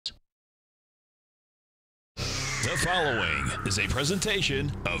following is a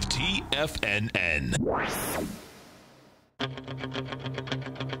presentation of TFNN.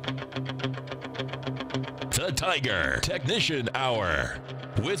 The Tiger Technician Hour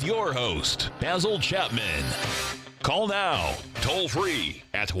with your host, Basil Chapman. Call now, toll free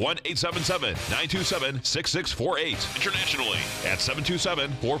at 1-877-927-6648. Internationally at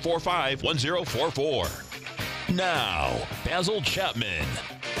 727-445-1044. Now, Basil Chapman.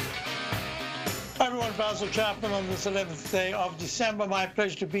 Hi everyone, Basil Chapman on this 11th day of December. My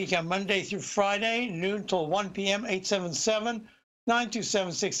pleasure to be here Monday through Friday, noon till 1 p.m.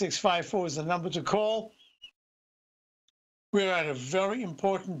 877-927-6654 is the number to call. We're at a very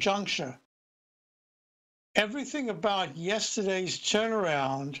important juncture. Everything about yesterday's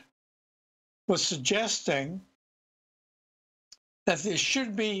turnaround was suggesting that there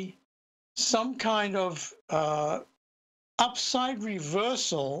should be some kind of upside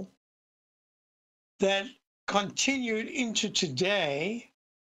reversal that continued into today,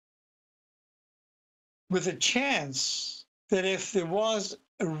 with a chance that if there was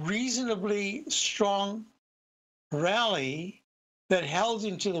a reasonably strong rally that held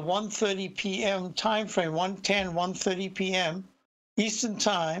into the 1:30 p.m. time frame, 1:30 p.m. Eastern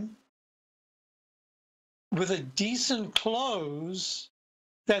time, with a decent close,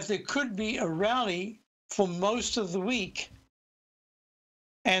 that there could be a rally for most of the week.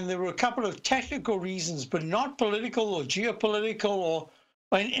 And there were a couple of technical reasons, but not political or geopolitical or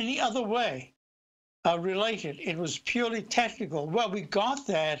in any other way related. It was purely technical. Well, we got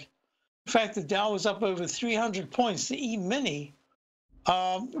that. In fact, the Dow was up over 300 points. The E-mini,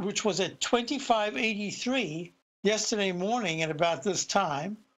 which was at 2583 yesterday morning at about this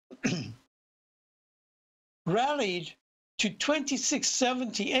time, rallied to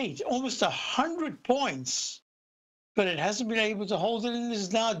 2678, almost 100 points. But it hasn't been able to hold it, and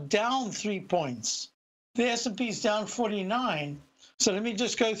is now down 3 points. The S&P is down 49. So let me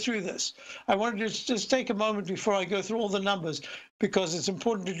just go through this. I wanted to just take a moment before I go through all the numbers, because it's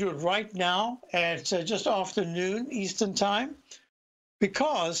important to do it right now at just after noon Eastern time,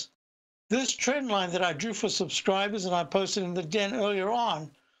 because this trend line that I drew for subscribers and I posted in the den earlier on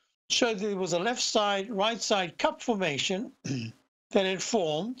showed that there was a left side, right side cup formation that had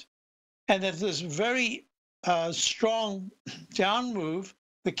formed, and that this very strong down move,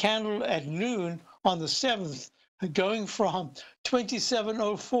 the candle at noon on the 7th, going from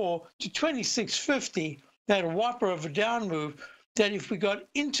 2704 to 2650, that whopper of a down move, that if we got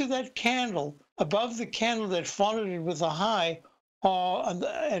into that candle, above the candle that followed it with a high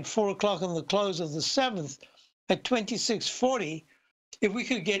at 4 o'clock on the close of the 7th at 2640, if we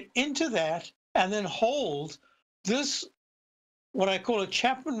could get into that and then hold this, what I call a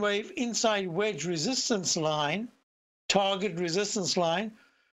Chapman wave inside wedge resistance line, target resistance line,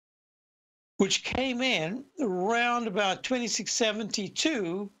 which came in around about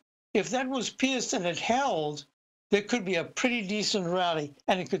 2672. If that was pierced and it held, there could be a pretty decent rally,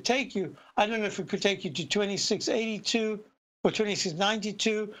 and it could take you, I don't know if it could take you to 2682 or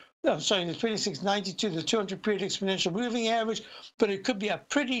 2692. I'm sorry, the 2692, the 200 period exponential moving average, but it could be a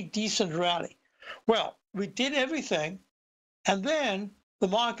pretty decent rally. Well, we did everything. And then the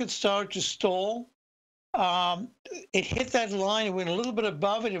market started to stall. It hit that line. It went a little bit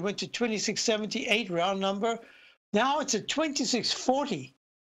above it. It went to 2678, round number. Now it's at 2640.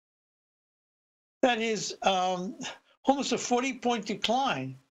 That is almost a 40-point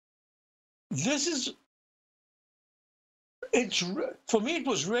decline. This is, for me, it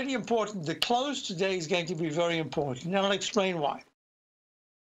was really important. The close today is going to be very important. Now I'll explain why.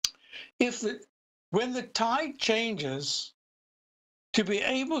 When the tide changes, to be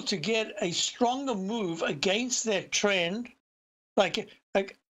able to get a stronger move against that trend, like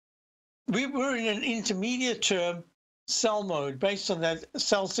we were in an intermediate term sell mode based on that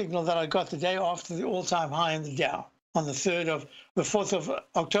sell signal that I got the day after the all-time high in the Dow. On the 4th of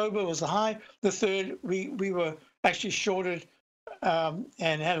October was the high. The 3rd, we were actually shorted and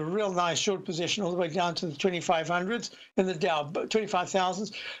had a real nice short position all the way down to the 2500s in the Dow,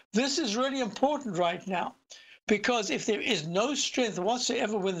 25,000s. This is really important right now, because if there is no strength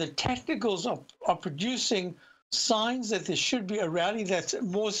whatsoever, when the technicals are producing signs that there should be a rally that's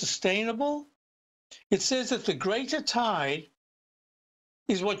more sustainable, it says that the greater tide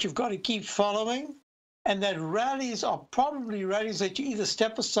is what you've got to keep following, and that rallies are probably rallies that you either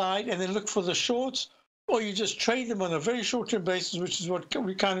step aside and then look for the shorts, or you just trade them on a very short-term basis, which is what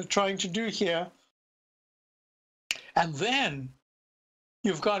we're kind of trying to do here. And then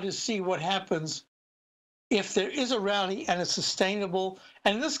you've got to see what happens if there is a rally and it's sustainable.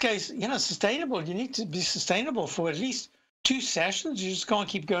 And in this case, sustainable, you need to be sustainable for at least 2 sessions. You just can't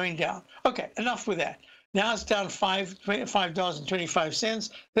keep going down. Okay, enough with that. Now it's down $5.25.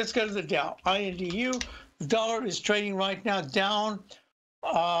 Let's go to the Dow. INDU, the dollar is trading right now down.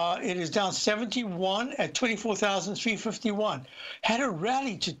 It is down 71 at 24,351. Had a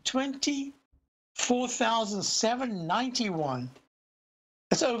rally to 24,791.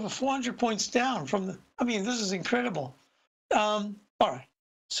 That's over 400 points down from the, I mean, this is incredible. All right.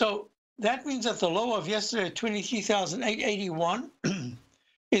 So that means that the low of yesterday, 23,881,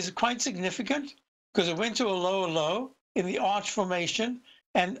 is quite significant because it went to a lower low in the arch formation.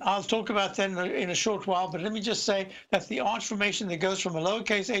 And I'll talk about that in a short while, but let me just say that the arch formation that goes from a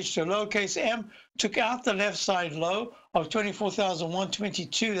lowercase h to a lowercase m took out the left side low of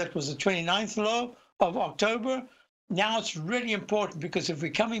 24,122. That was the 29th low of October. Now it's really important because if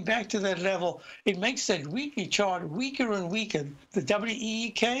we're coming back to that level, it makes that weekly chart weaker and weaker. The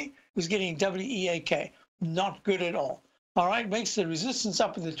WEEK is getting WEAK. Not good at all. All right, makes the resistance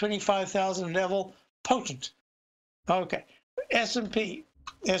up at the 25,000 level potent. Okay, S&P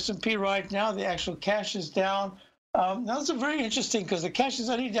right now, the actual cash is down. That's very interesting because the cash is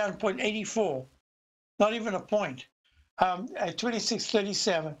only down 0.84, not even a point, at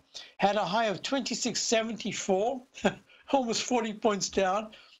 26.37. Had a high of 26.74, almost 40 points down.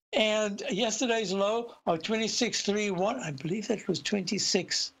 And yesterday's low of 26.31, I believe that was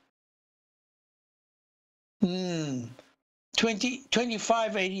 26.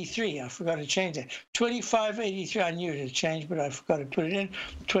 25.83. I forgot to change that. 25.83. I knew it had changed, but I forgot to put it in.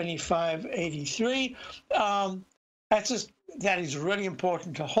 25.83. That is really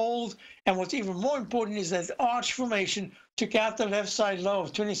important to hold. And what's even more important is that the arch formation took out the left side low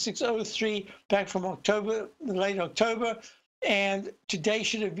of 26.03 back from October, late October. And today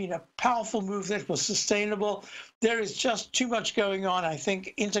should have been a powerful move that was sustainable. There is just too much going on, I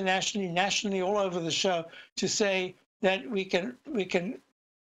think, internationally, nationally, all over the show to say that we can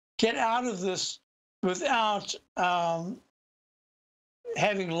get out of this without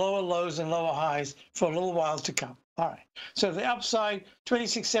having lower lows and lower highs for a little while to come. All right. So the upside,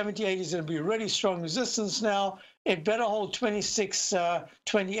 26.78 is going to be a really strong resistance now. It better hold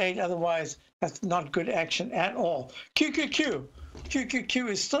 26.28, otherwise that's not good action at all. QQQ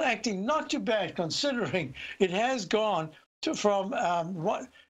is still acting not too bad considering it has gone to from what.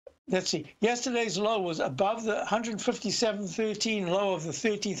 Let's see, yesterday's low was above the 157.13 low of the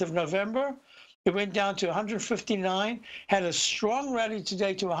 13th of November. It went down to 159, had a strong rally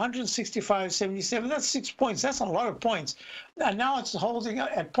today to 165.77. That's 6 points. That's a lot of points. And now it's holding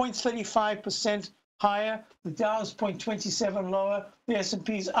at 0.35% higher. The Dow is 0.27 lower. The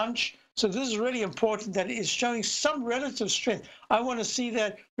S&P's unch. So this is really important that it is showing some relative strength. I want to see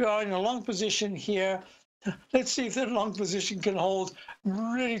that we are in a long position here. Let's see if that long position can hold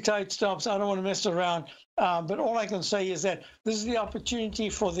really tight stops. I don't want to mess around. But all I can say is that this is the opportunity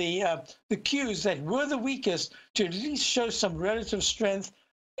for the Qs that were the weakest to at least show some relative strength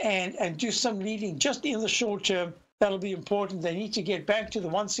and do some leading just in the short term. That'll be important. They need to get back to the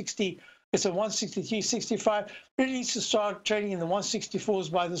 160. It's a 163.65. It needs to start trading in the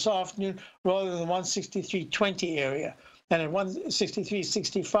 164s by this afternoon rather than the 163.20 area. And at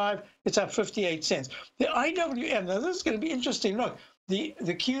 163.65, it's up 58 cents. The IWM, now this is going to be interesting. Look, the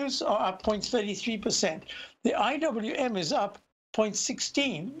Qs are up 0.33%. The IWM is up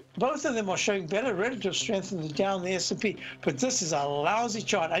 0.16. Both of them are showing better relative strength than the Dow and the S&P. But this is a lousy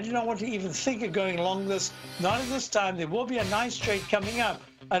chart. I do not want to even think of going long this. Not at this time. There will be a nice trade coming up.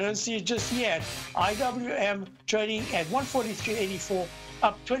 I don't see it just yet. IWM trading at 143.84.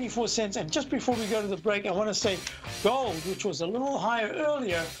 Up 24 cents. And just before we go to the break, I want to say gold, which was a little higher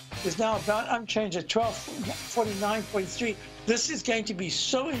earlier, is now about unchanged at 1249.3. This is going to be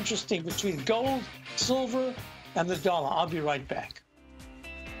so interesting between gold, silver, and the dollar. I'll be right back.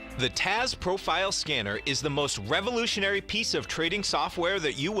 The TAS Profile Scanner is the most revolutionary piece of trading software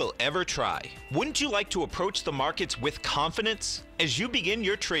that you will ever try. Wouldn't you like to approach the markets with confidence? As you begin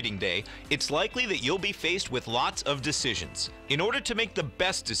your trading day, it's likely that you'll be faced with lots of decisions. In order to make the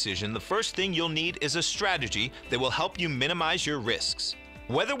best decision, the first thing you'll need is a strategy that will help you minimize your risks.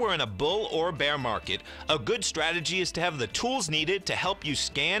 Whether we're in a bull or bear market, a good strategy is to have the tools needed to help you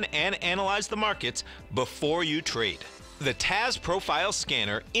scan and analyze the markets before you trade. The TAS Profile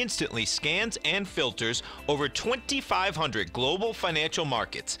Scanner instantly scans and filters over 2,500 global financial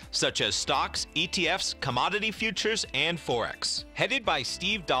markets, such as stocks, ETFs, commodity futures, and Forex. Headed by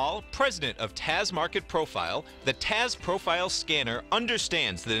Steve Dahl, president of TAS Market Profile, the TAS Profile Scanner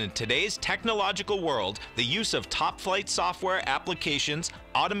understands that in today's technological world, the use of top-flight software applications,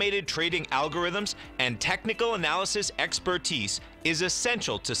 automated trading algorithms, and technical analysis expertise is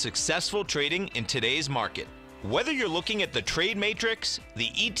essential to successful trading in today's market. Whether you're looking at the trade matrix, the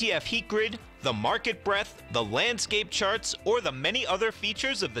ETF heat grid, the market breadth, the landscape charts, or the many other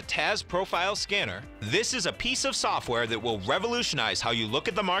features of the TAS Profile Scanner, this is a piece of software that will revolutionize how you look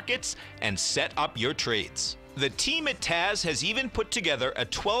at the markets and set up your trades. The team at TAS has even put together a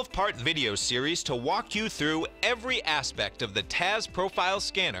 12-part video series to walk you through every aspect of the TAS Profile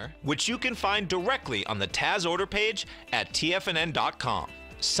Scanner, which you can find directly on the TAS order page at TFNN.com.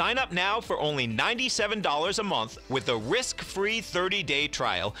 Sign up now for only $97 a month with a risk-free 30-day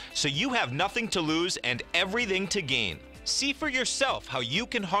trial, so you have nothing to lose and everything to gain. See for yourself how you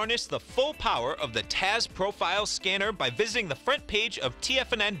can harness the full power of the TAS Profile Scanner by visiting the front page of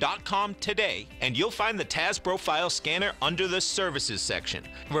TFNN.com today, and you'll find the TAS Profile Scanner under the Services section.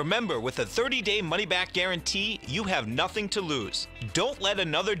 Remember, with a 30-day money-back guarantee, you have nothing to lose. Don't let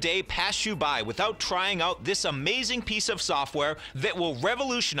another day pass you by without trying out this amazing piece of software that will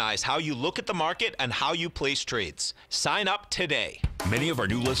revolutionize how you look at the market and how you place trades. Sign up today. Many of our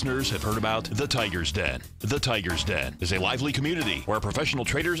new listeners have heard about The Tiger's Den. The Tiger's Den is a lively community where professional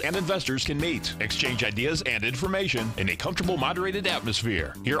traders and investors can meet, exchange ideas and information in a comfortable, moderated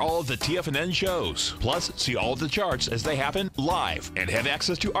atmosphere. Hear all of the TFNN shows, plus see all of the charts as they happen live, and have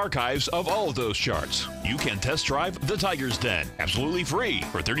access to archives of all of those charts. You can test drive The Tiger's Den absolutely free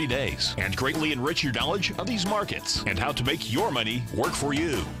for 30 days and greatly enrich your knowledge of these markets and how to make your money work for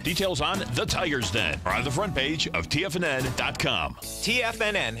you. Details on The Tiger's Den are on the front page of TFNN.com.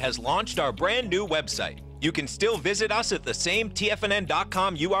 TFNN has launched our brand new website. You can still visit us at the same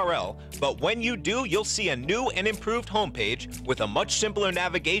TFNN.com URL, but when you do, you'll see a new and improved homepage with a much simpler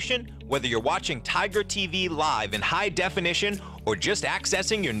navigation, whether you're watching Tiger TV live in high definition or just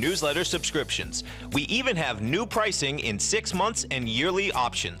accessing your newsletter subscriptions. We even have new pricing in 6 months and yearly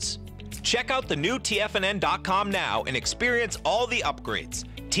options. Check out the new TFNN.com now and experience all the upgrades.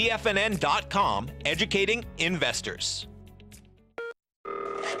 TFNN.com, educating investors.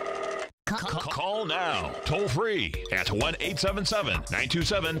 Call now, toll free at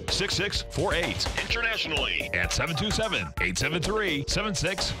 1-877-927-6648. Internationally at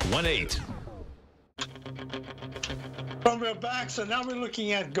 727-873-7618. Well, we're back, so now we're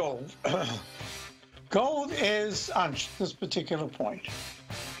looking at gold. Gold is on this particular point.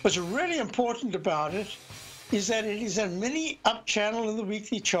 What's really important about it is that it is a mini up channel in the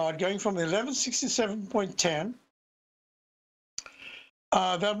weekly chart going from 1167.10.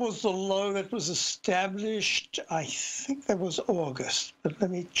 That was the low that was established, I think that was August, but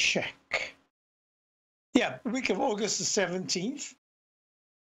let me check. Yeah, the week of August the 17th.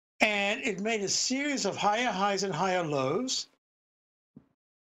 And it made a series of higher highs and higher lows.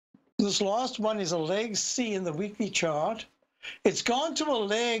 This last one is a leg C in the weekly chart. It's gone to a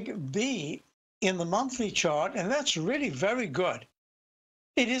leg B in the monthly chart, and that's really very good.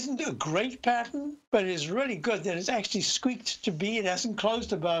 It isn't a great pattern, but it is really good that it's actually squeaked to B. It hasn't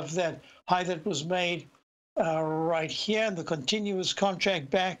closed above that high that was made right here in the continuous contract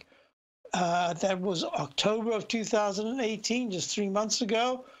back. That was October of 2018, just 3 months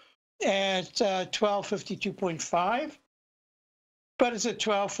ago, at 1252.5. But it's at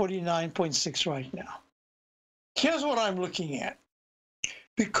 1249.6 right now. Here's what I'm looking at.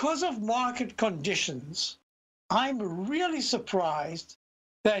 Because of market conditions, I'm really surprised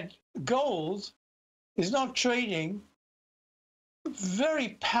that gold is not trading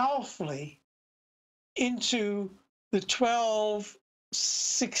very powerfully into the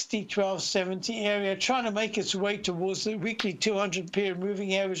 1260, 1270 area, trying to make its way towards the weekly 200 period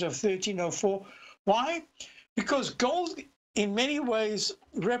moving average of 1304. Why? Because gold in many ways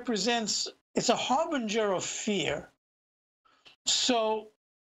represents, it's a harbinger of fear. So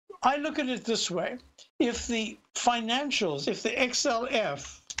I look at it this way. If the financials, if the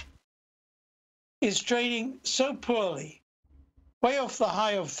XLF is trading so poorly, way off the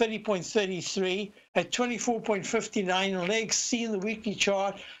high of 30.33 at 24.59, leg C in the weekly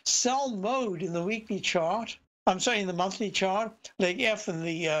chart, sell mode in the weekly chart, I'm sorry, in the monthly chart, leg F in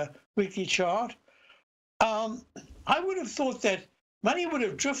the weekly chart, I would have thought that money would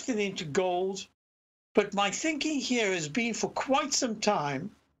have drifted into gold, but my thinking here has been for quite some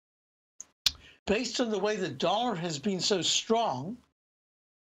time, based on the way the dollar has been so strong,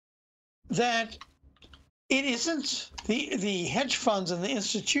 that it isn't the hedge funds and the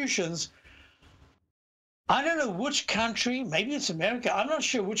institutions. I don't know which country, maybe it's America, I'm not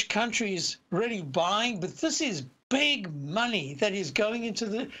sure which country is really buying, but this is big money that is going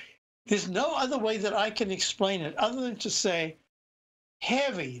into there's no other way that I can explain it other than to say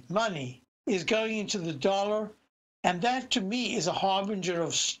heavy money is going into the dollar, and that to me is a harbinger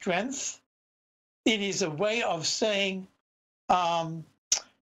of strength. It is a way of saying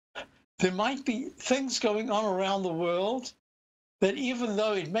there might be things going on around the world that even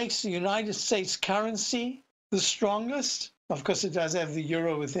though it makes the United States currency the strongest, of course it does have the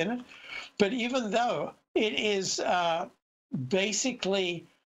euro within it, but even though it is basically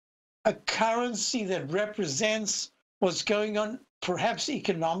a currency that represents what's going on, perhaps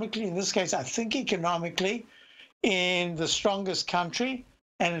economically, in this case, I think economically, in the strongest country.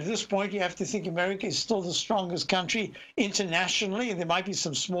 And at this point, you have to think America is still the strongest country internationally. And there might be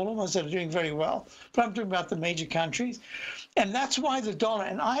some smaller ones that are doing very well, but I'm talking about the major countries. And that's why the dollar,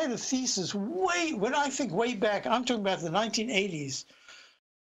 and I had a thesis when I think way back, I'm talking about the 1980s,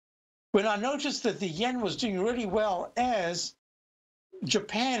 when I noticed that the yen was doing really well as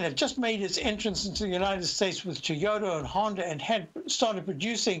Japan had just made its entrance into the United States with Toyota and Honda and had started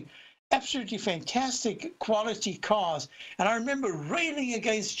producing absolutely fantastic quality cars. And I remember railing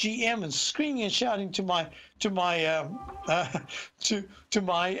against GM and screaming and shouting to my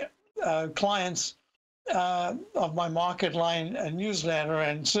clients of my Market Line newsletter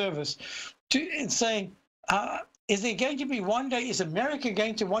and service, and saying, is there going to be one day, is America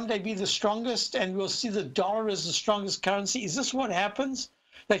going to one day be the strongest and we'll see the dollar as the strongest currency? Is this what happens?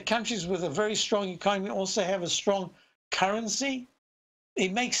 That countries with a very strong economy also have a strong currency?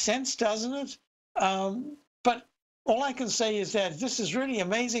 It makes sense, doesn't it? But all I can say is that this is really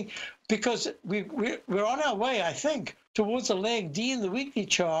amazing because we're on our way, I think, towards a leg D in the weekly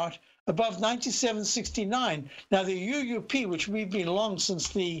chart above 97.69. Now, the UUP, which we've been long since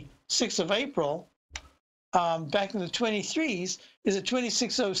the 6th of April, back in the 23s, is at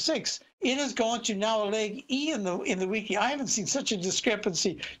 26.06. It has gone to now a leg E in the weekly. I haven't seen such a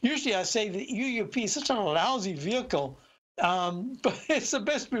discrepancy. Usually I say the UUP is such a lousy vehicle, but it's the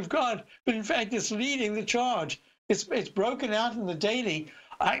best we've got. But in fact, it's leading the charge. It's broken out in the daily.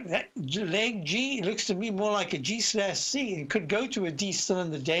 That leg G looks to me more like a G/C. It could go to a D still in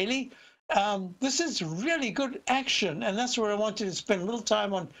the daily. This is really good action, and that's where I wanted to spend a little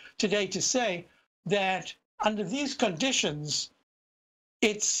time on today to say that under these conditions,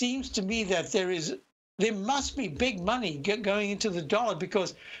 it seems to me that there must be big money going into the dollar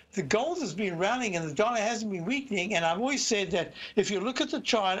because the gold has been rallying and the dollar hasn't been weakening. And I've always said that if you look at the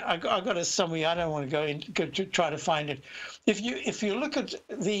chart, I got a summary. I don't want to go to try to find it. If you look at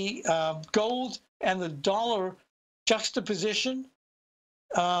the gold and the dollar juxtaposition,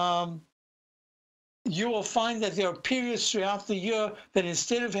 you will find that there are periods throughout the year that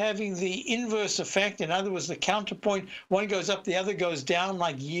instead of having the inverse effect, in other words, the counterpoint, one goes up, the other goes down,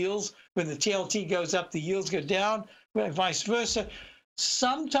 like yields. When the TLT goes up, the yields go down, vice versa.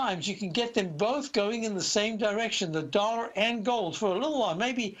 Sometimes you can get them both going in the same direction, the dollar and gold, for a little while,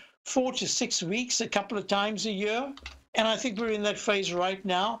 maybe 4 to 6 weeks, a couple of times a year. And I think we're in that phase right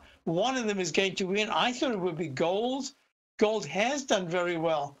now. One of them is going to win. I thought it would be gold. Gold has done very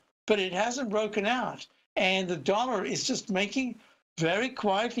well, but it hasn't broken out. And the dollar is just very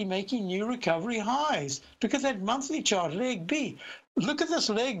quietly making new recovery highs. Look at that monthly chart, leg B. Look at this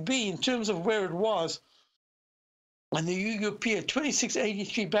leg B in terms of where it was. And the UUP at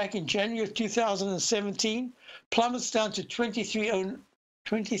 26.83 back in January of 2017, plummets down to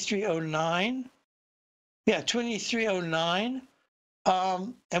 23.09. Yeah, 23.09.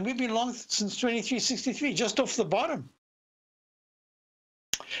 And we've been long since 23.63, just off the bottom.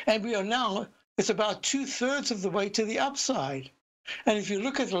 And we are now, it's about 2/3 of the way to the upside. And if you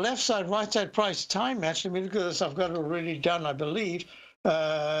look at the left side, right side price time match, let me look at this, I've got it already done, I believe,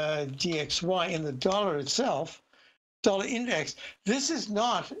 DXY in the dollar itself, dollar index. This is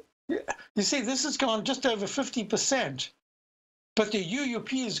not, you see, this has gone just over 50%, but the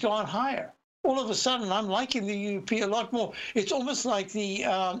UUP has gone higher. All of a sudden, I'm liking the UUP a lot more. It's almost like the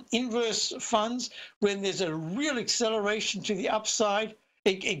inverse funds, when there's a real acceleration to the upside,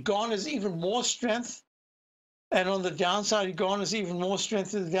 it garners even more strength. And on the downside, it garners even more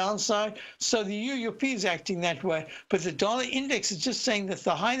strength to the downside. So the UUP is acting that way. But the dollar index is just saying that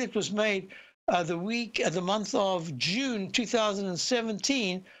the high that was made the month of June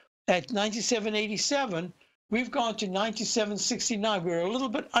 2017 at 97.87, we've gone to 97.69. We're a little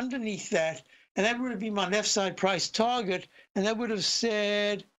bit underneath that. And that would have been my left side price target. And that would have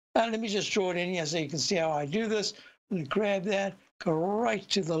said, let me just draw it in here so you can see how I do this. I'm going to grab that, go right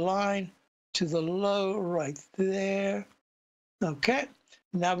to the line, to the low right there. Okay,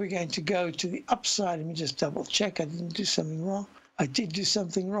 now we're going to go to the upside. Let me just double check I didn't do something wrong. I did do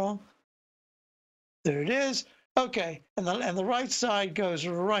something wrong. There it is. Okay, and the right side goes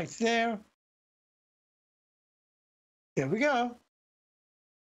right there. There we go.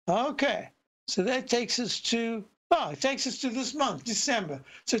 Okay, so that takes us to, it takes us to this month, December.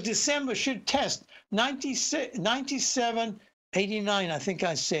 So December should test 97.89, I think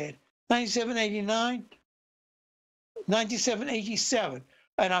I said. 97.89, 97.87.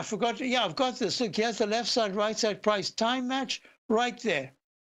 And I forgot, yeah, I've got this. Look, here's the left side, right side price time match right there.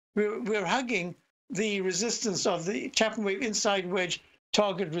 We're hugging the resistance of the Chapman wave inside wedge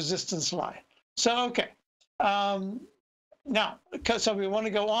target resistance line. So, okay. Now, so we want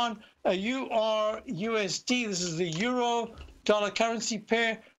to go on. USD, this is the euro dollar currency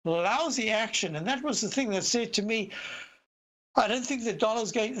pair, lousy action. And that was the thing that said to me, I don't think the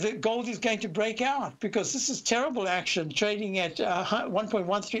gold is going to break out, because this is terrible action, trading at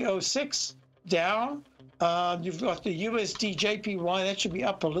 1.1306 down. You've got the USD JPY, that should be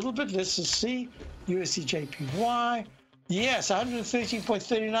up a little bit. Let's just see. USD JPY. Yes,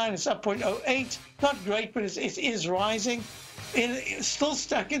 113.39, it's up 0.08. Not great, but it is rising. It's still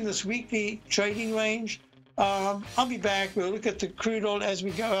stuck in this weekly trading range. I'll be back. We'll look at the crude oil as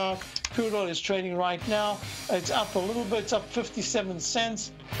we go out. Crude oil is trading right now. It's up a little bit. It's up 57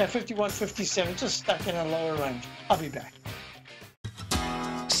 cents at 51.57, just stuck in a lower range. I'll be back.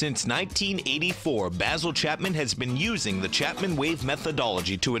 Since 1984, Basil Chapman has been using the Chapman Wave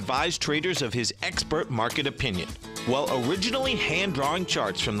methodology to advise traders of his expert market opinion. While originally hand-drawing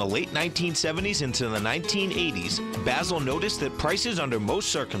charts from the late 1970s into the 1980s, Basil noticed that prices under most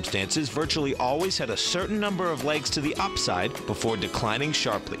circumstances virtually always had a certain number of legs to the upside before declining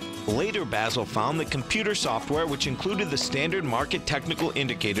sharply. Later, Basil found that computer software, which included the standard market technical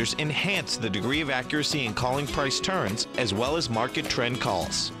indicators, enhanced the degree of accuracy in calling price turns as well as market trend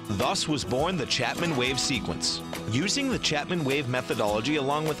calls. Thus was born the Chapman Wave sequence. Using the Chapman Wave methodology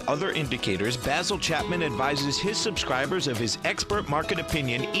along with other indicators, Basil Chapman advises his subscribers of his expert market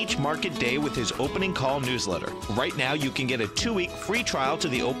opinion each market day with his opening call newsletter. Right now, you can get a 2-week free trial to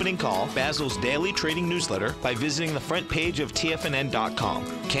the opening call, Basil's daily trading newsletter, by visiting the front page of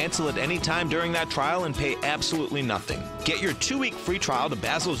TFNN.com. Cancel at any time during that trial and pay absolutely nothing. Get your 2-week free trial to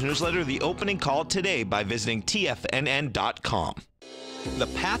Basil's newsletter, The Opening Call, today by visiting TFNN.com. The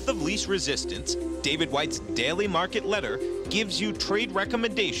Path of Least Resistance, David White's daily market letter, gives you trade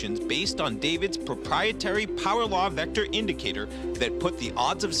recommendations based on David's proprietary power law vector indicator that put the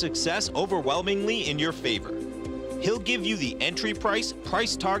odds of success overwhelmingly in your favor. He'll give you the entry price,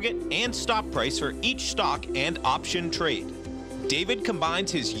 price target, and stop price for each stock and option trade. David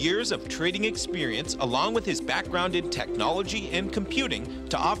combines his years of trading experience along with his background in technology and computing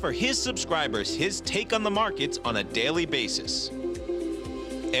to offer his subscribers his take on the markets on a daily basis.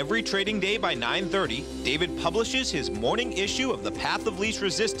 Every trading day by 9:30, David publishes his morning issue of The Path of Least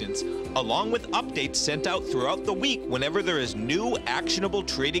Resistance, along with updates sent out throughout the week whenever there is new actionable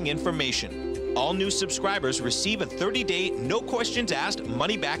trading information. All new subscribers receive a 30-day, no questions asked,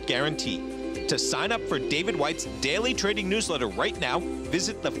 money-back guarantee. To sign up for David White's daily trading newsletter right now,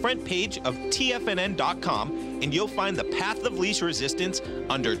 visit the front page of TFNN.com and you'll find The Path of Least Resistance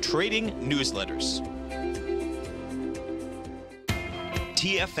under Trading Newsletters.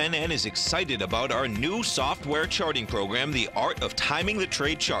 TFNN is excited about our new software charting program, The Art of Timing the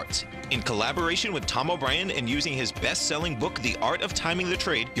Trade Charts. In collaboration with Tom O'Brien and using his best-selling book, The Art of Timing the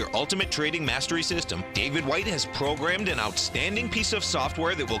Trade, Your Ultimate Trading Mastery System, David White has programmed an outstanding piece of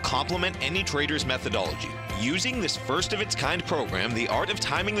software that will complement any trader's methodology. Using this first-of-its-kind program, The Art of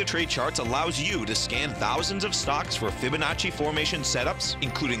Timing the Trade Charts allows you to scan thousands of stocks for Fibonacci formation setups,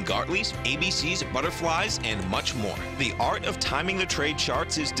 including Gartley's, ABC's, butterflies, and much more. The Art of Timing the Trade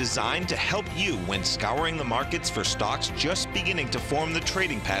Charts is designed to help you when scouring the markets for stocks just beginning to form the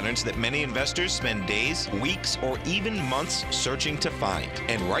trading patterns that many investors spend days, weeks, or even months searching to find.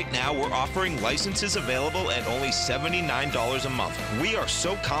 And right now, we're offering licenses available at only $79 a month. We are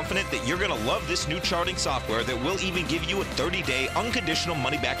so confident that you're going to love this new charting software that will even give you a 30-day unconditional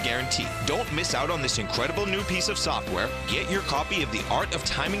money-back guarantee. Don't miss out on this incredible new piece of software. Get your copy of The Art of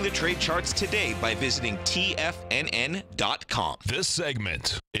Timing the Trade Charts today by visiting TFNN.com. This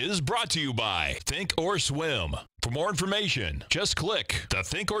segment is brought to you by Think or Swim. For more information, just click the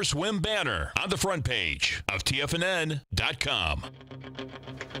Think or Swim banner on the front page of TFNN.com.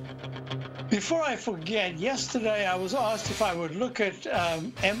 Before I forget, yesterday I was asked if I would look at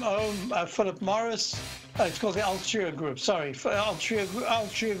Philip Morris. It's called the Altria Group. Sorry,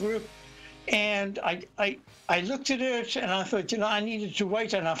 Altria Group. And I looked at it and I thought, I needed to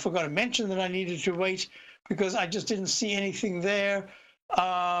wait. And I forgot to mention that I needed to wait because I just didn't see anything there.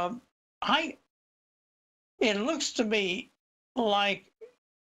 It looks to me like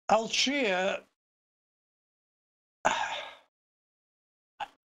Altria,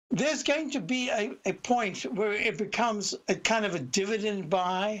 there's going to be a point where it becomes a kind of a dividend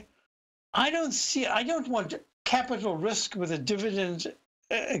buy. I don't want capital risk with a dividend,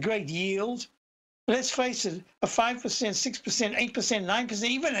 a great yield. let's face it, a 5%, 6%, 8%, 9%,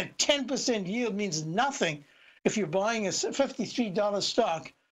 even a 10% yield means nothing if you're buying a $53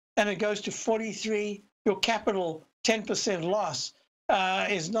 stock and it goes to 43. Your capital 10% loss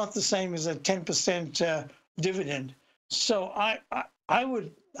is not the same as a 10% dividend. So I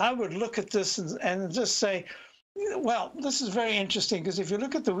would look at this and just say, well, this is very interesting, because if you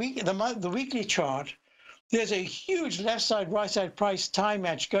look at the weekly chart, there's a huge left side, right side price time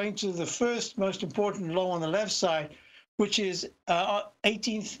match going to the first most important low on the left side, which is the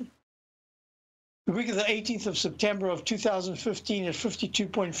week of the 18th of September of 2015 at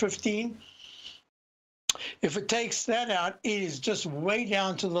 52.15. If it takes that out, it is just way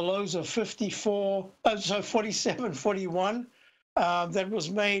down to the lows of 47.41 that was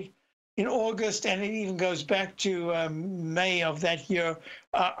made in August, and it even goes back to May of that year.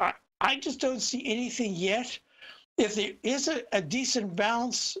 I just don't see anything yet. If there is a decent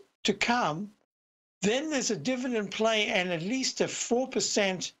bounce to come, then there's a dividend play and at least a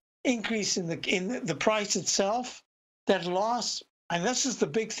 4% increase in the price itself that lasts. And this is the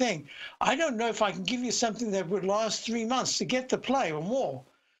big thing. I don't know if I can give you something that would last 3 months to get the play or more.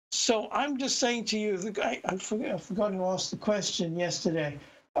 So I'm just saying to you, I forgot to ask the question yesterday.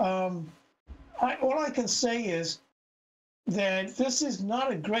 All I can say is that this is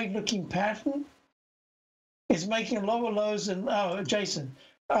not a great looking pattern. It's making lower lows. And Jason,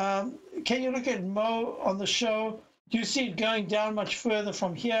 can you look at Mo on the show? Do you see it going down much further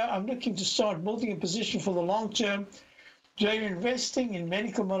from here? I'm looking to start building a position for the long term. They're investing in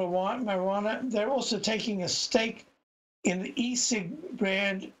medical marijuana. They're also taking a stake in the e-cig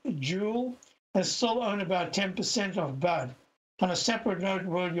brand Juul and still own about 10% of Bud. On a separate note,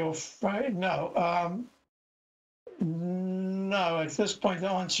 will your no, at this point,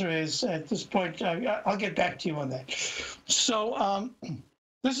 the answer is, at this point, I'll get back to you on that. So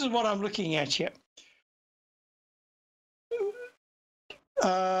this is what I'm looking at here.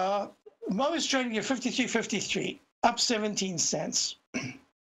 Mo is trading at 53.53, up 17 cents.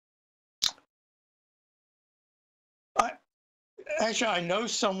 Actually, I know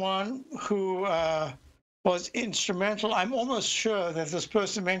someone who was instrumental. I'm almost sure that this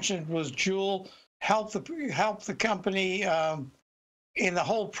person mentioned was Juul, helped the company in the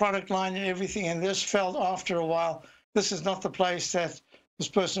whole product line and everything, and this felt after a while, this is not the place that this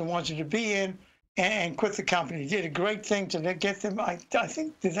person wanted to be in, and quit the company. Did a great thing to get them, I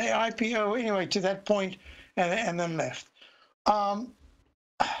think, did they IPO anyway to that point, and then left. I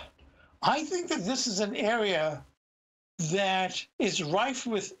think that this is an area that is rife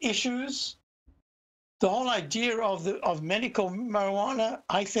with issues. The whole idea of medical marijuana,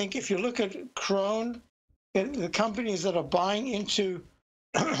 I think if you look at Crohn, the companies that are buying into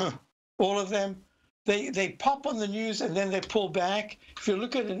all of them, they pop on the news and then they pull back. If you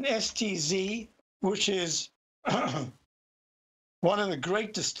look at an STZ, which is one of the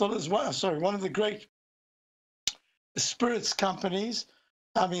great distillers, one of the great spirits companies,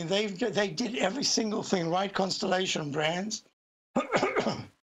 I mean, they did every single thing right, Constellation Brands.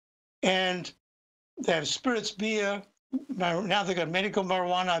 And they have spirits, beer, now they've got medical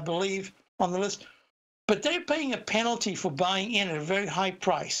marijuana, I believe, on the list. But they're paying a penalty for buying in at a very high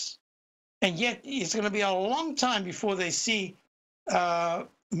price. And yet it's going to be a long time before they see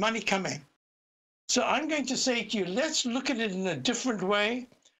money come in. So I'm going to say to you, let's look at it in a different way.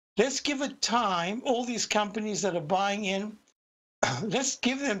 Let's give it time. All these companies that are buying in, let's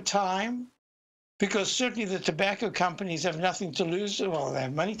give them time, because certainly the tobacco companies have nothing to lose. Well, they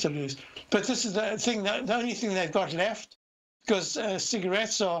have money to lose. But this is the thing, the only thing they've got left, because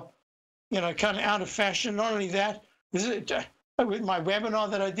cigarettes are, kind of out of fashion. Not only that, with my webinar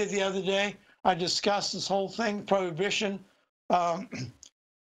that I did the other day, I discussed this whole thing, prohibition.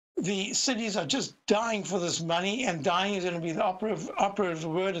 The cities are just dying for this money, and dying is going to be the operative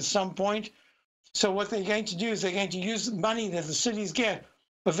word at some point. So what they're going to do is they're going to use the money that the cities get.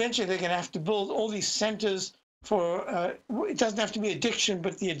 Eventually, they're going to have to build all these centers for, it doesn't have to be addiction,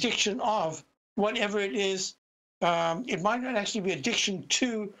 but the addiction of whatever it is. It might not actually be addiction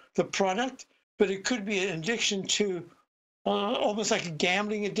to the product, but it could be an addiction to almost like a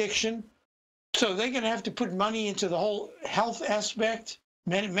gambling addiction. So they're going to have to put money into the whole health aspect,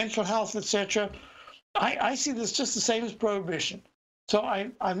 mental health, etc. I see this just the same as prohibition. So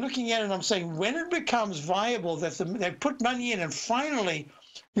I'm looking at it and I'm saying, when it becomes viable that they put money in, and finally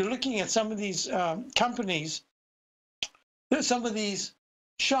you're looking at some of these companies, some of these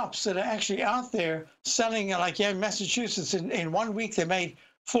shops that are actually out there selling, like in Massachusetts, in 1 week they made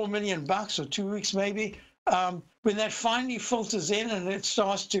 $4 million, or 2 weeks maybe. When that finally filters in and it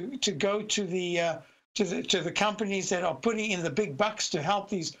starts to go to the companies that are putting in the big bucks to help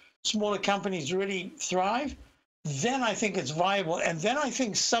these smaller companies really thrive, then I think it's viable. And then I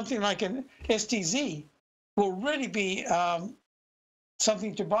think something like an STZ will really be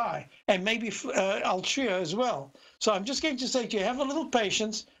something to buy, and maybe Altria as well. So I'm just going to say to you, have a little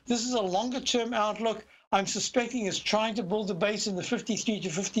patience. This is a longer-term outlook. I'm suspecting it's trying to build a base in the 53 to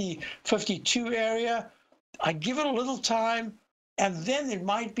 52 area. I give it a little time, and then it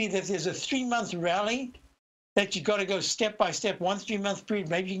might be that there's a 3-month rally that you've got to go step by step, 1 3-month period,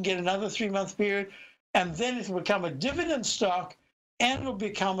 maybe you can get another 3-month period, and then it will become a dividend stock, and it'll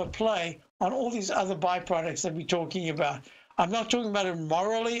become a play on all these other byproducts that we're talking about. I'm not talking about it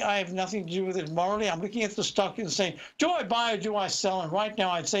morally. I have nothing to do with it morally. I'm looking at the stock and saying, do I buy or do I sell? And right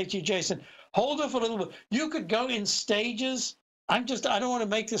now I'd say to you, Jason, hold off a little bit. You could go in stages. I don't want to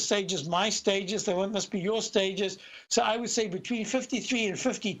make the stages my stages. They must be your stages. So I would say between 53 and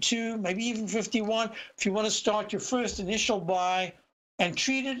 52, maybe even 51, if you want to start your first initial buy and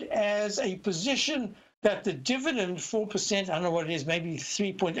treat it as a position that the dividend, 4%, I don't know what it is, maybe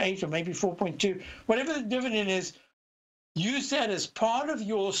 3.8 or maybe 4.2, whatever the dividend is, use that as part of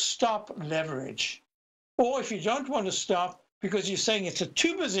your stop leverage. Or if you don't want to stop because you're saying it's a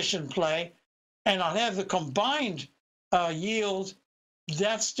 2-position play and I'll have the combined yield,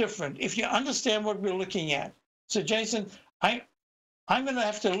 that's different. If you understand what we're looking at. So Jason, I'm going to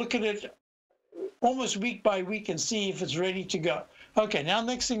have to look at it almost week by week and see if it's ready to go. Okay, now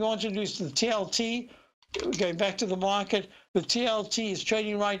next thing I want to do is the TLT. Going back to the market, the TLT is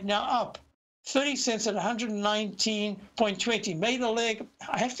trading right now up 30 cents at 119.20. Made a leg.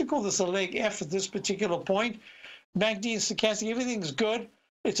 I have to call this a leg F at this particular point. MACD and stochastic, everything's good.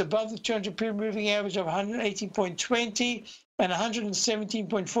 It's above the 200-period moving average of 118.20, and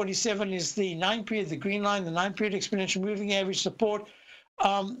 117.47 is the 9-period, the green line, the 9-period exponential moving average support.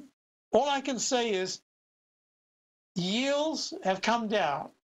 All I can say is yields have come down.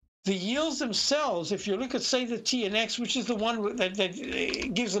 The yields themselves, if you look at, say, the TNX, which is the one that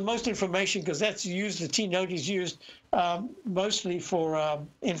gives the most information, because that's used, the T-note is used mostly for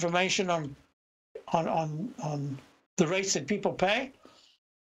information on the rates that people pay.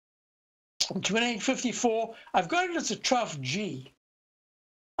 28.54, I've got it as a trough G.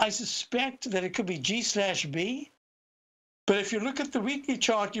 I suspect that it could be G/B, but if you look at the weekly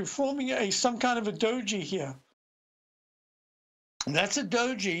chart, you're forming some kind of a doji here. And that's a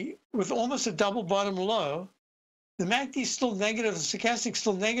doji with almost a double bottom low. The MACD is still negative, the stochastic is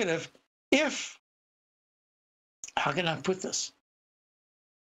still negative. If, how can I put this?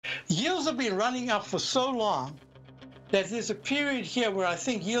 Yields have been running up for so long that there's a period here where I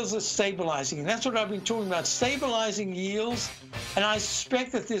think yields are stabilizing. And that's what I've been talking about, stabilizing yields. And I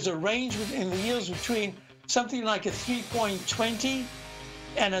suspect that there's a range in the yields between something like a 3.20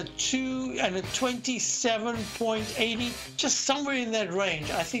 and a 27.80, just somewhere in that range.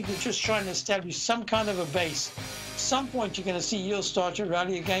 I think we're just trying to establish some kind of a base. At some point, you're going to see yields start to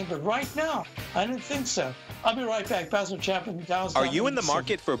rally again, but right now, I don't think so. I'll be right back. Basil Chapman, Dallas. Are you in the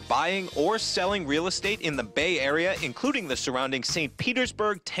market for buying or selling real estate in the Bay Area, including the surrounding St.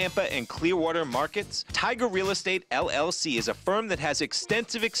 Petersburg, Tampa, and Clearwater markets? Tiger Real Estate LLC is a firm that has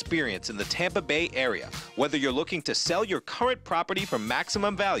extensive experience in the Tampa Bay area. Whether you're looking to sell your current property for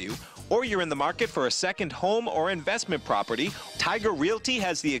maximum value, or you're in the market for a second home or investment property, Tiger Realty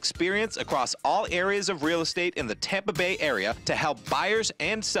has the experience across all areas of real estate in the Tampa Bay area to help buyers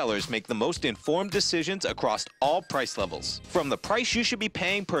and sellers make the most informed decisions across all price levels. From the price you should be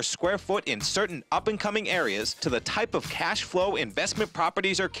paying per square foot in certain up-and-coming areas to the type of cash flow investment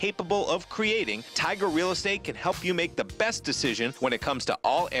properties are capable of creating, Tiger Real Estate can help you make the best decision when it comes to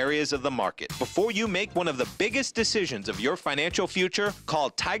all areas of the market. Before you make one of the biggest decisions of your financial future, call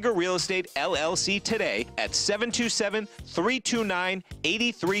Tiger Real Estate LLC today at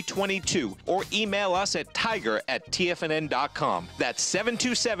 727-329-8322 or email us at tiger@tfnn.com. That's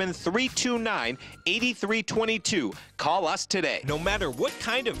 727-329-8322. Call us today. No matter what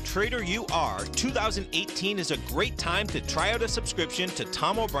kind of trader you are, 2018 is a great time to try out a subscription to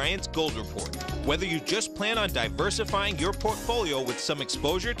Tom O'Brien's Gold Report. Whether you just plan on diversifying your portfolio with some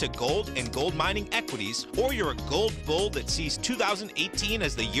exposure to gold and gold mining equities, or you're a gold bull that sees 2018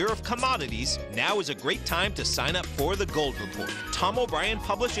 as the year of commodities, now is a great time to sign up for the Gold Report. Tom O'Brien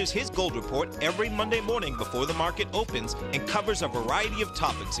publishes his Gold Report every Monday morning before the market opens and covers a variety of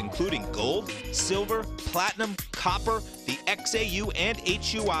topics including gold, silver, platinum, copper, the XAU and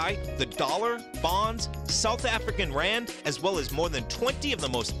HUI, the dollar, bonds, South African rand, as well as more than 20 of the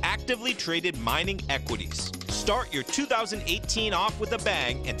most actively traded mining equities. Start your 2018 off with a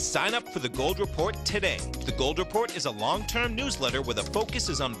bang and sign up for the Gold Report today. The Gold Report is a long-term newsletter where the focus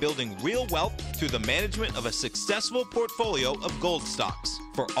is on building real wealth through the management of a successful portfolio of gold stocks.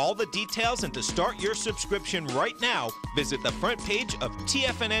 For all the details and to start your subscription right now, visit the front page of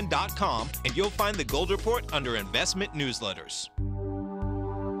TFNN.com and you'll find the Gold Report under Investment Newsletters.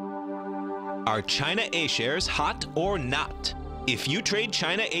 Are China A-shares hot or not? If you trade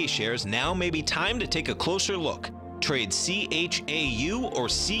China A-shares, now may be time to take a closer look. Trade CHAU or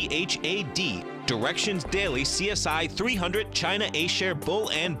CHAD, Directions Daily CSI 300 China A-share Bull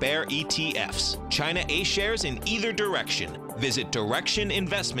and Bear ETFs. China A-shares in either direction. Visit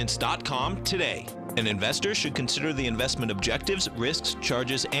directioninvestments.com today. An investor should consider the investment objectives, risks,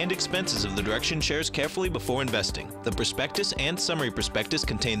 charges, and expenses of the Direction shares carefully before investing. The prospectus and summary prospectus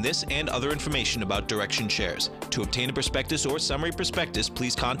contain this and other information about Direction shares. To obtain a prospectus or summary prospectus,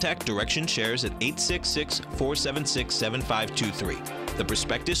 please contact Direction shares at 866-476-7523. The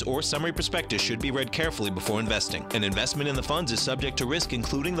prospectus or summary prospectus should be read carefully before investing. An investment in the funds is subject to risk,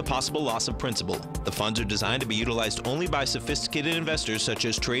 including the possible loss of principal. The funds are designed to be utilized only by sophisticated investors such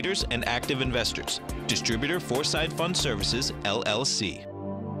as traders and active investors. Distributor Foreside Fund Services, LLC.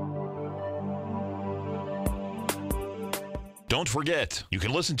 Don't forget, you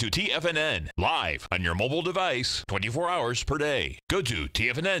can listen to TFNN live on your mobile device 24 hours per day. Go to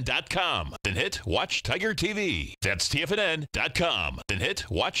TFNN.com, then hit Watch Tiger TV. That's TFNN.com, then hit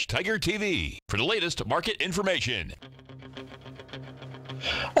Watch Tiger TV for the latest market information.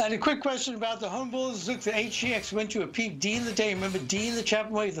 And a quick question about the home bulls. Look, the HGX went to a peak D in the day. Remember, D in the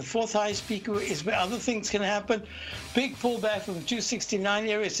Chapman wave, the fourth highest peak is where other things can happen. Big pullback from the 269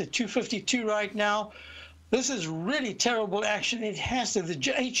 area. It's at 252 right now. This is really terrible action. It has to. The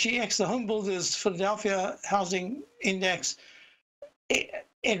HGX, the home builders Philadelphia Housing Index,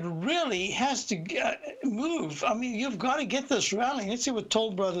 it really has to move. I mean, you've got to get this rallying. Let's see what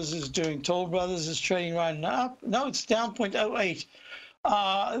Toll Brothers is doing. Toll Brothers is trading right now. No, it's down 0.08.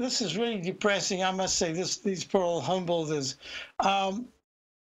 This is really depressing, I must say. These poor old home builders.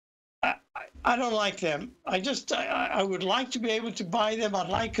 I don't like them. I would like to be able to buy them.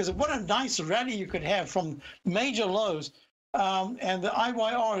 Because what a nice rally you could have from major lows. And the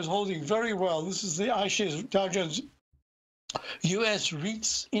IYR is holding very well. This is the iShares Dow Jones US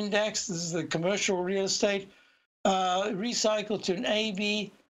REITs index. This is the commercial real estate recycled to an A,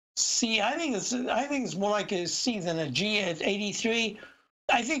 B, C. I think it's more like a C than a G at 83.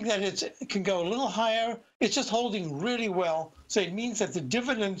 I think that it can go a little higher. It's just holding really well. So it means that the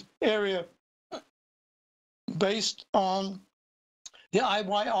dividend area based on the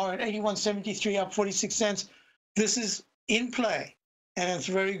IYR at 81.73 up 46 cents, this is in play, and it's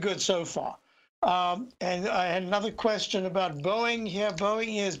very good so far. And I had another question about Boeing here.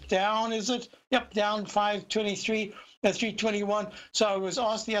 Boeing is down, is it? Yep, down 523 at 321. So I was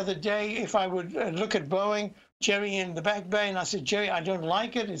asked the other day if I would look at Boeing, Jerry in the Back Bay, and I said, Jerry, I don't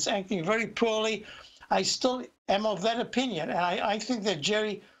like it. It's acting very poorly. I still am of that opinion. And I think that,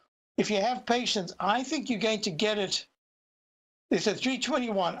 Jerry, if you have patience, I think you're going to get it. It's at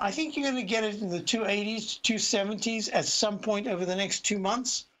 321. I think you're going to get it in the 280s, 270s at some point over the next 2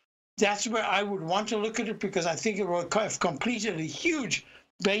 months. That's where I would want to look at it, because I think it will have completed a huge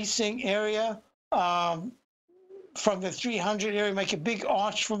basing area from the 300 area, make a big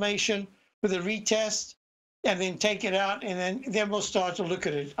arch formation with a retest, and then take it out, and then we'll start to look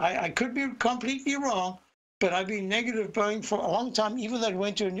at it. I could be completely wrong, but I've been negative Boeing for a long time, even though it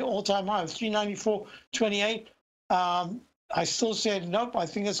went to an all-time high of 394.28. I still said, nope, I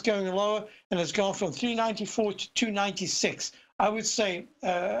think it's going lower, and it's gone from 394 to 296. I would say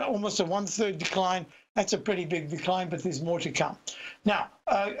almost a 1/3 decline. That's a pretty big decline, but there's more to come. Now,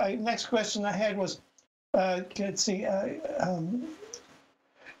 next question I had was, let's see,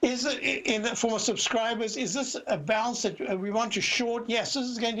 is it, for subscribers, is this a bounce that we want to short? Yes, this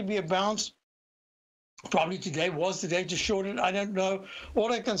is going to be a bounce. Probably today was the day to short it. I don't know.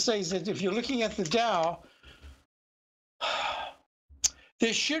 All I can say is that if you're looking at the Dow,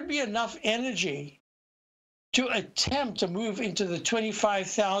 there should be enough energy to attempt to move into the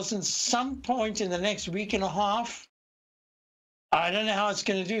 25,000 some point in the next week and a half. I don't know how it's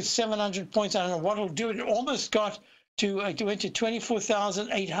going to do. 700 points. I don't know what it'll do. It almost got to went to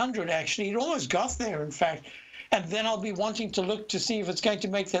 24,800, actually. It almost got there, in fact. And then I'll be wanting to look to see if it's going to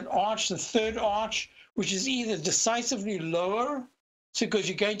make that arch, the third arch, which is either decisively lower, so because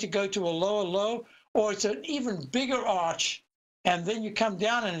you're going to go to a lower low, or it's an even bigger arch, and then you come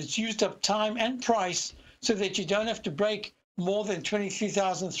down and it's used up time and price so that you don't have to break more than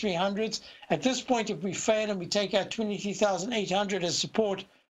 23,300s. At this point, if we fail and we take out 23,800 as support,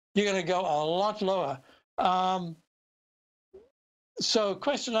 you're going to go a lot lower. So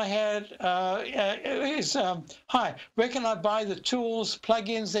question I had is, hi, where can I buy the tools,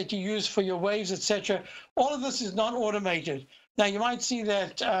 plugins that you use for your waves, etc.? All of this is not automated. Now, you might see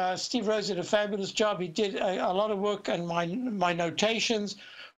that Steve Rose did a fabulous job. He did a lot of work on my notations,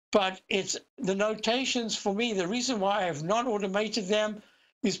 but it's the notations for me, the reason why I have not automated them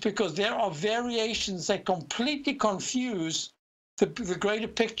is because there are variations that completely confuse the greater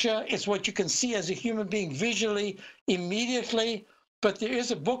picture. It's what you can see as a human being visually, immediately. But there is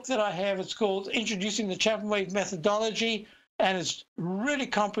a book that I have. It's called Introducing the Chapman Wave Methodology, and it's really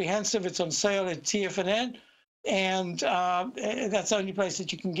comprehensive. It's on sale at TFNN, and that's the only place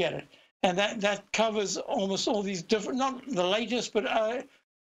that you can get it. And that covers almost all these different, not the latest, but I'd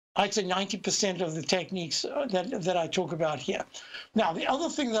say 90% of the techniques that I talk about here. Now, the other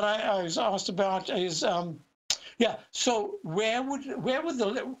thing that I was asked about is, so where are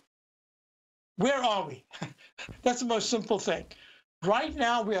we? That's the most simple thing. Right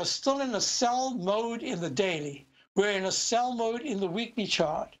now, we are still in a sell mode in the daily. We're in a sell mode in the weekly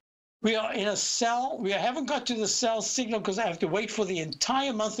chart. We are in a sell. We haven't got to the sell signal because I have to wait for the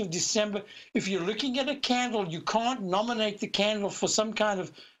entire month of December. If you're looking at a candle, you can't nominate the candle for some kind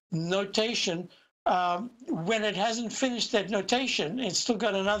of notation when it hasn't finished that notation. It's still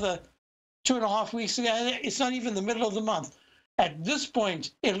got another 2.5 weeks to go. It's not even the middle of the month. At this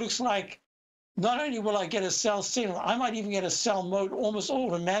point, it looks like not only will I get a sell signal, I might even get a sell mode almost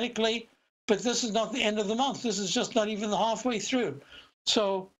automatically, but this is not the end of the month. This is just not even the halfway through.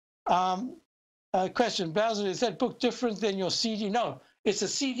 So, question, Basil, is that book different than your CD? No, it's a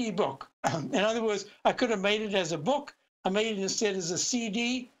CD book. In other words, I could have made it as a book. I made it instead as a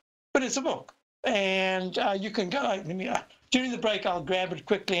CD, but it's a book. And you can go, during the break, I'll grab it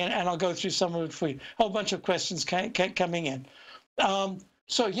quickly and I'll go through some of it for you. A whole bunch of questions coming in.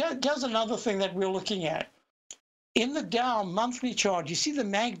 So here's another thing that we're looking at. In the Dow monthly chart, you see the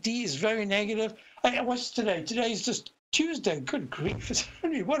MACD is very negative. What's today? Today's just Tuesday. Good grief.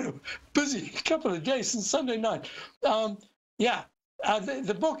 What a busy couple of days since Sunday night. The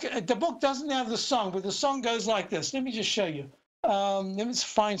book doesn't have the song, but the song goes like this. Let me just show you. Let me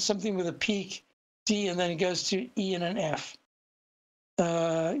find something with a peak D, and then it goes to E and an F.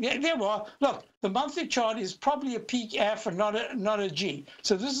 There we are. Look, the monthly chart is probably a peak F and not a G.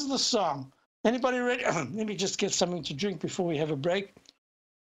 So this is the song. Anybody ready? Let me just get something to drink before we have a break.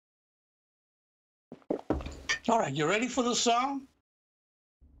 All right, you ready for the song?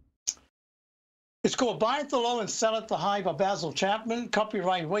 It's called Buy at the Low and Sell at the High by Basil Chapman,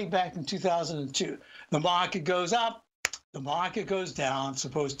 copyright way back in 2002. The market goes up, the market goes down,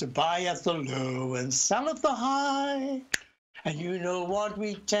 supposed to buy at the low and sell at the high. And you know what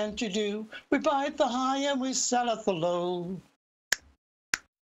we tend to do. We buy at the high and we sell at the low.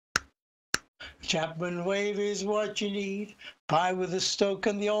 Chapman wave is what you need. Buy with the Stoke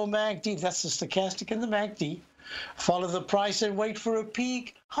and the old MACD. That's the stochastic and the MACD. Follow the price and wait for a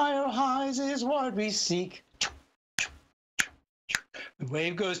peak. Higher highs is what we seek. The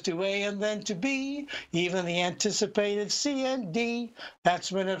wave goes to A and then to B, even the anticipated C and D.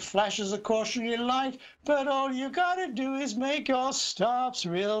 That's when it flashes a cautionary light, but all you gotta do is make your stops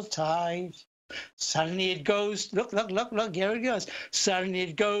real tight. Suddenly it goes, look, here it goes. Suddenly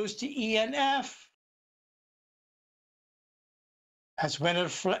it goes to E and F. That's when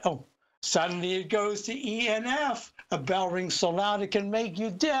it, suddenly it goes to E and F. A bell rings so loud it can make you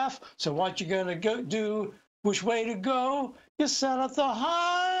deaf. So what you gonna do, which way to go? You sell at the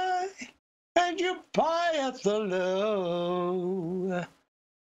high and you buy at the low.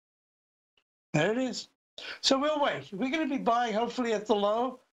 There it is. So we'll wait. We're going to be buying hopefully at the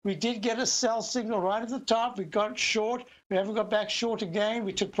low. We did get a sell signal right at the top. We got short. We haven't got back short again.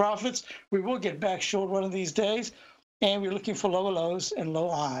 We took profits. We will get back short one of these days. And we're looking for lower lows and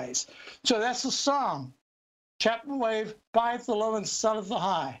low highs. So that's the song. Chapman wave, buy at the low and sell at the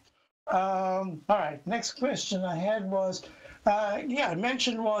high. All right, next question I had was, I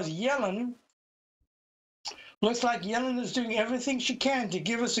mentioned was Yellen. Looks like Yellen is doing everything she can to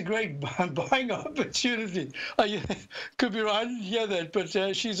give us a great buying opportunity. Could be right, I didn't hear that,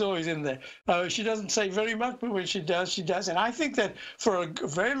 but she's always in there. She doesn't say very much, but when she does, she does. And I think that for a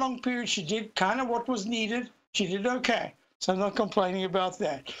very long period, she did kind of what was needed. She did okay, so I'm not complaining about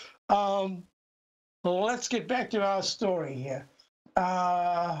that. Let's get back to our story here.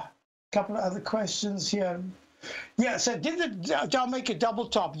 Couple of other questions here. Yeah, so did the Dow make a double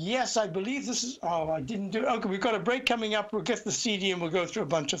top? Yes, I believe this is, I didn't do it. Okay, we've got a break coming up. We'll get the CD and we'll go through a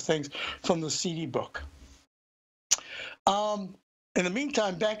bunch of things from the CD book. In the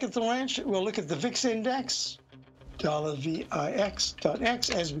meantime, back at the ranch, we'll look at the VIX index, $VIX.X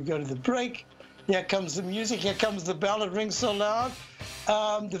as we go to the break. Here comes the music. Here comes the bell. It rings so loud.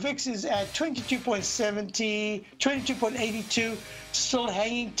 The VIX is at 22.70, 22.82, still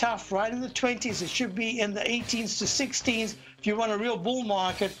hanging tough, right in the 20s. It should be in the 18s to 16s. If you want a real bull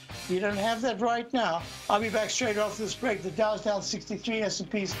market, you don't have that right now. I'll be back straight after this break. The Dow's down 63,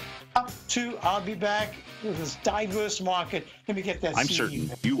 S&P's up 2. I'll be back with this diverse market. Let me get that. I'm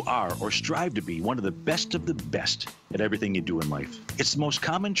certain you are or strive to be one of the best at everything you do in life. It's the most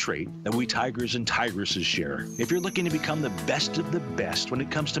common trait that we tigers and tigresses share. If you're looking to become the best of the best when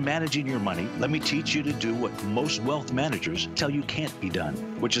it comes to managing your money, let me teach you to do what most wealth managers tell you can't be done,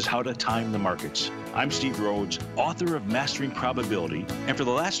 which is how to time the markets. I'm Steve Rhodes, author of Mastering Probability, and for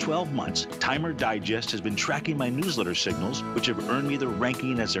the last 12 months, Timer Digest has been tracking my newsletter signals, which have earned me the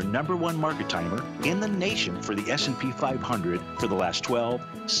ranking as their #1 market timer in the nation for the S&P 500 for the last 12,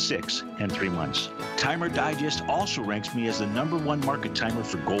 6, and 3 months. Timer Digest also ranks me as the #1 market timer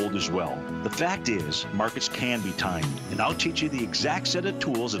for gold as well. The fact is, markets can be timed, and I'll teach you the exact set of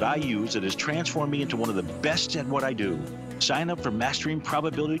tools that I use that has transformed me into one of the best at what I do. Sign up for Mastering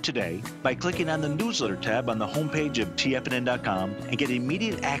Probability today by clicking on the newsletter tab on the homepage of TFNN.com and get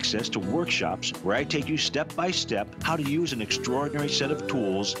immediate access to workshops where I take you step by step how to use an extraordinary set of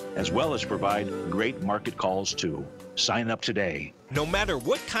tools as well as provide great market calls too. Sign up today. No matter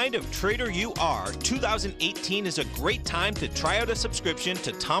what kind of trader you are, 2018 is a great time to try out a subscription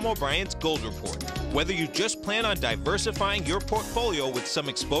to Tom O'Brien's Gold Report. Whether you just plan on diversifying your portfolio with some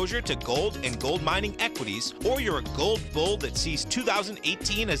exposure to gold and gold mining equities, or you're a gold bull that sees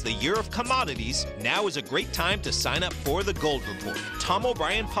 2018 as the year of commodities, now is a great time to sign up for the Gold Report. Tom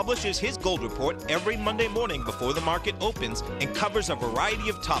O'Brien publishes his Gold Report every Monday morning before the market opens and covers a variety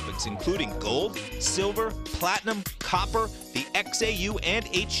of topics including gold, silver, platinum, copper, the XAU and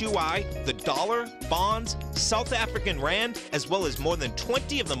HUI, the dollar, bonds, South African rand, as well as more than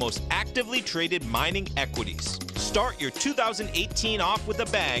 20 of the most actively traded mining equities. Start your 2018 off with a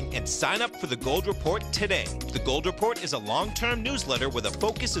bang and sign up for the Gold Report today. The Gold Report is a long-term newsletter where the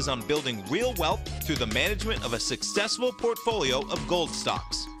focus is on building real wealth through the management of a successful portfolio of gold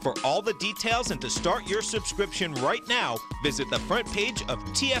stocks. For all the details and to start your subscription right now, visit the front page of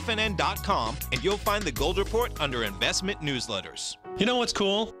TFNN.com and you'll find the Gold Report under Investment Newsletters. You know what's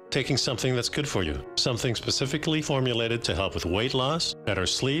cool? Taking something that's good for you. Something specifically formulated to help with weight loss, better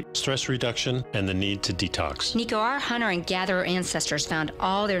sleep, stress reduction, and the need to detox. Nico, our hunter and gatherer ancestors found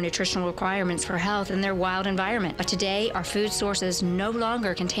all their nutritional requirements for health in their wild environment. But today, our food sources no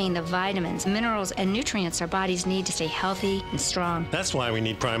longer contain the vitamins, minerals, and nutrients our bodies need to stay healthy and strong. That's why we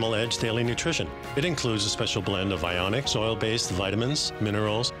need Primal Edge Daily Nutrition. It includes a special blend of ionic, soil-based vitamins,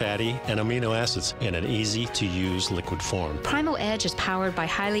 minerals, fatty, and amino acids in an easy-to-use liquid form. Primal Edge is powered by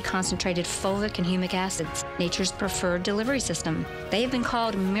highly concentrated fulvic and humic acids, nature's preferred delivery system. They have been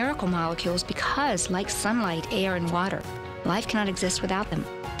called miracle molecules because, like sunlight, air, and water, life cannot exist without them.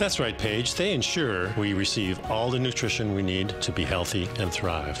 That's right, Paige. They ensure we receive all the nutrition we need to be healthy and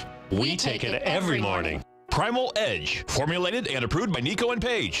thrive. We take it every morning. Primal Edge, formulated and approved by Nico and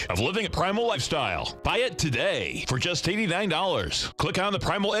Paige of Living a Primal Lifestyle. Buy it today for just $89. Click on the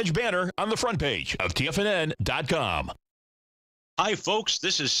Primal Edge banner on the front page of TFNN.com. Hi, folks.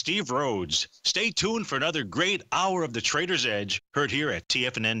 This is Steve Rhodes. Stay tuned for another great hour of The Trader's Edge, heard here at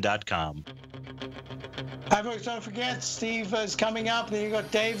TFNN.com. Hi, folks. Don't forget, Steve is coming up. Then you've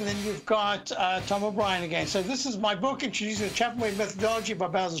got Dave, and then you've got Tom O'Brien again. So this is my book, Introducing the Chapman Way Methodology by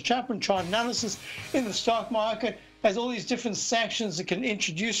Basil Chapman, Chart Analysis in the Stock Market. Has all these different sections that can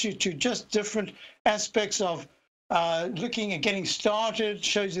introduce you to just different aspects of looking at getting started.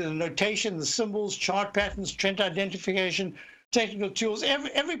 Shows you the notation, the symbols, chart patterns, trend identification, technical tools.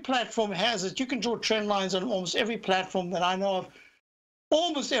 Every platform has it. You can draw trend lines on almost every platform that I know of.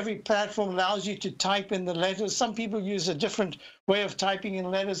 Almost every platform allows you to type in the letters. Some people use a different way of typing in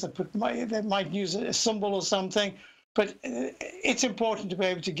letters. They might use a symbol or something. But it's important to be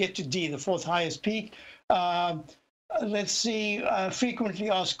able to get to D, the fourth highest peak. Let's see, frequently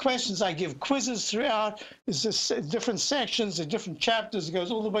asked questions. I give quizzes throughout. There's just different sections, the different chapters. It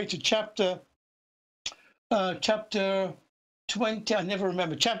goes all the way to chapter 20, I never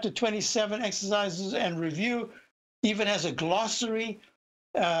remember, chapter 27, exercises and review, even has a glossary.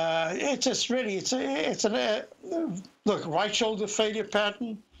 It's just really, look, right shoulder failure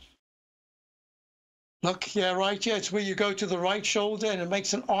pattern. Look, yeah, right here, it's where you go to the right shoulder and it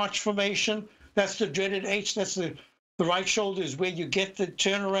makes an arch formation. That's the dreaded H, that's the right shoulder is where you get the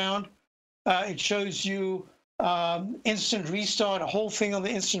turnaround. It shows you instant restart, a whole thing on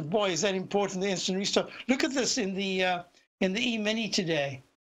the instant, boy, is that important, the instant restart. Look at this in the E-mini today.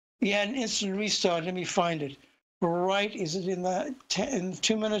 You had an instant restart. Let me find it. Right, is it in the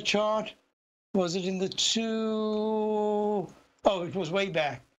 2-minute chart? Was it in the two? Oh, it was way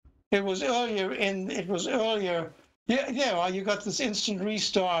back. It was earlier Yeah, well, you got this instant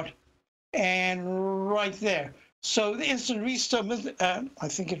restart and right there. So the instant restart, I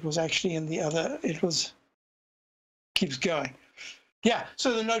think it was actually in the other, keeps going. Yeah,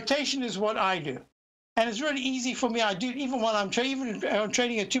 so the notation is what I do. And it's really easy for me. I do it even when I'm trading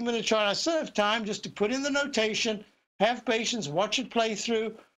a 2-minute chart. I still have time just to put in the notation, have patience, watch it play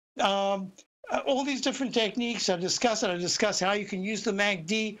through. All these different techniques I discuss it. I discuss how you can use the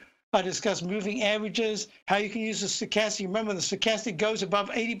MACD. I discuss moving averages, how you can use the stochastic. Remember, the stochastic goes above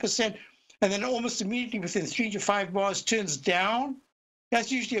 80%, and then almost immediately within 3 to 5 bars turns down.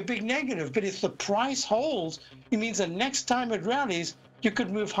 That's usually a big negative. But if the price holds, it means the next time it rallies, you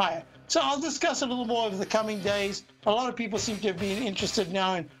could move higher. So I'll discuss a little more over the coming days. A lot of people seem to have been interested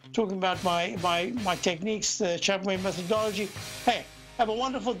now in talking about my techniques, the Chapman methodology. Hey, have a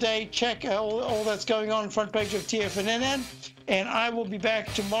wonderful day. Check all that's going on front page of TFNN. And I will be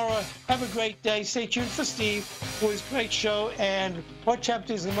back tomorrow. Have a great day. Stay tuned for Steve for his great show and what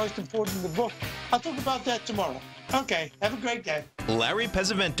chapter is the most important in the book. I'll talk about that tomorrow. Okay, have a great day. Larry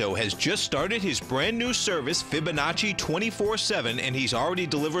Pesavento has just started his brand new service, Fibonacci 24/7, and he's already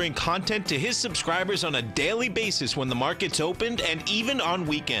delivering content to his subscribers on a daily basis when the market's opened and even on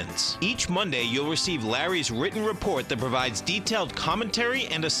weekends. Each Monday, you'll receive Larry's written report that provides detailed commentary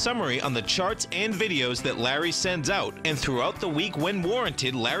and a summary on the charts and videos that Larry sends out. And throughout the week, when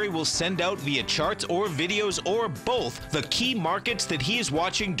warranted, Larry will send out via charts or videos or both the key markets that he is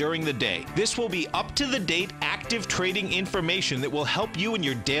watching during the day. This will be up-to-the-date, active trading information that will help you in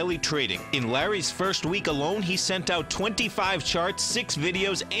your daily trading. In Larry's first week alone, he sent out 25 charts, 6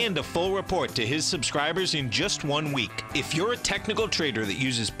 videos, and a full report to his subscribers in just 1 week. If you're a technical trader that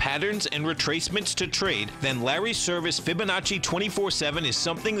uses patterns and retracements to trade, then Larry's service Fibonacci 24/7 is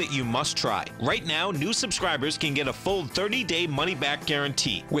something that you must try. Right now, new subscribers can get a full 30-day money-back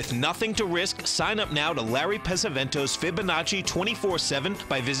guarantee. With nothing to risk, sign up now to Larry Pesavento's Fibonacci 24/7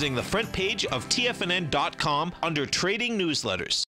 by visiting the front page of TFNN.com under Trading Newsletters.